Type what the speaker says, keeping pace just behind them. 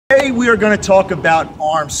Today we are going to talk about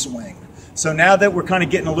arm swing. So now that we're kind of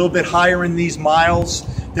getting a little bit higher in these miles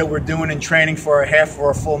that we're doing in training for a half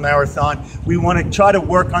or a full marathon, we want to try to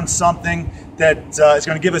work on something that is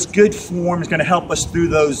going to give us good form, is going to help us through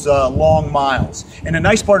those long miles. And the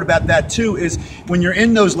nice part about that too is when you're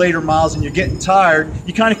in those later miles and you're getting tired,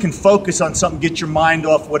 you kind of can focus on something, get your mind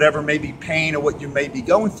off whatever may be pain or what you may be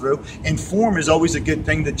going through. And form is always a good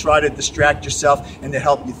thing to try to distract yourself and to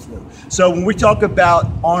help you through. So when we talk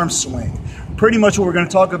about arm swing, pretty much what we're going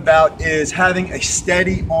to talk about is having a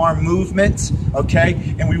steady arm movement, okay?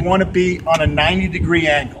 And we want to be on a 90-degree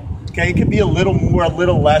angle. Okay, it could be a little more, a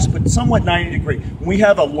little less, but somewhat 90 degree. When we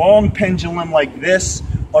have a long pendulum like this,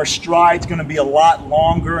 our stride's going to be a lot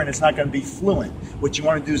longer and it's not going to be fluent. What you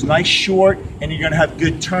want to do is nice short, and you're going to have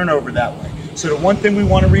good turnover that way. So the one thing we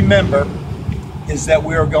want to remember is that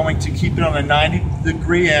we are going to keep it on a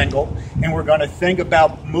 90-degree angle, and we're going to think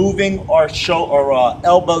about moving our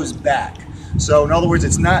elbows back. So in other words,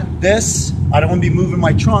 it's not this, I don't want to be moving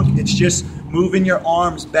my trunk, it's just moving your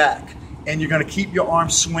arms back. And you're going to keep your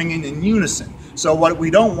arms swinging in unison. So what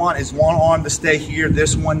we don't want is one arm to stay here,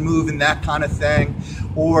 this one moving, that kind of thing,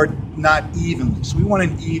 or not evenly. So we want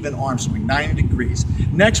an even arm swing, 90 degrees.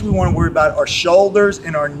 Next, we want to worry about our shoulders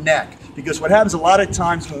and our neck, because what happens a lot of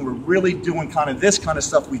times when we're really doing kind of this kind of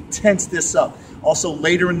stuff, we tense this up. Also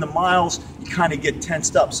later in the miles, you kind of get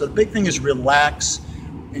tensed up. So the big thing is relax.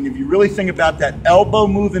 And if you really think about that elbow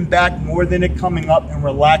moving back more than it coming up, and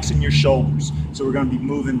relaxing your shoulders. So we're going to be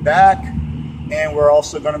moving back, and we're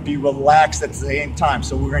also going to be relaxed at the same time.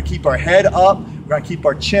 So we're going to keep our head up, we're going to keep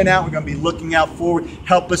our chin out, we're going to be looking out forward,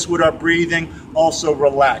 help us with our breathing, also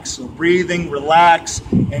relax. So breathing, relax,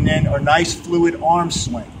 and then our nice fluid arm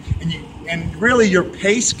swing. And really your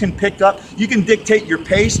pace can pick up. You can dictate your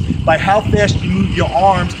pace by how fast you move your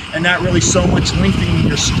arms, and not really so much lengthening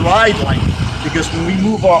your stride length, because when we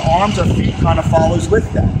move our arms, our feet kind of follows with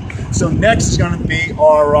that. So next is going to be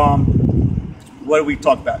our, what do we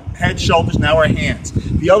talk about? Head, shoulders, now our hands.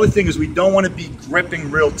 The other thing is we don't want to be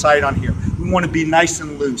gripping real tight on here. We want to be nice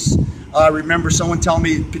and loose. I remember someone telling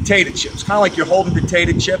me potato chips, kind of like you're holding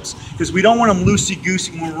potato chips, because we don't want them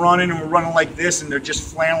loosey-goosey when we're running, and we're running like this and they're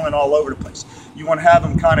just flailing all over the place. You want to have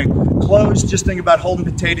them kind of closed. Just think about holding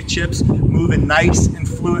potato chips, moving nice and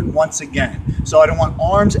fluid once again. So I don't want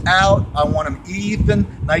arms out, I want them even,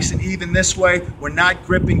 nice and even this way. We're not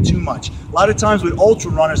gripping too much. A lot of times with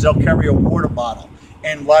ultra runners, they'll carry a water bottle.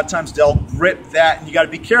 And a lot of times they'll grip that, and you got to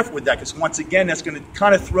be careful with that, because once again, that's going to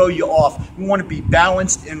kind of throw you off. We want to be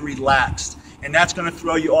balanced and relaxed, and that's going to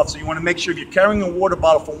throw you off. So you want to make sure if you're carrying a water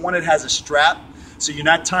bottle, for one, it has a strap, so you're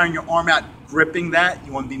not tiring your arm out gripping that.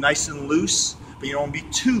 You want to be nice and loose, but you don't want to be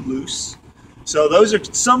too loose. So those are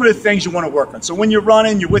some of the things you want to work on. So when you're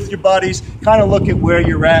running, you're with your buddies, kind of look at where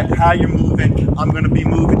you're at, how you're moving. I'm going to be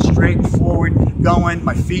moving straight and forward, going.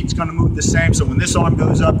 My feet's going to move the same. So when this arm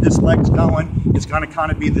goes up, this leg's going, it's going to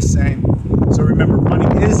kind of be the same. So remember,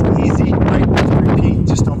 running is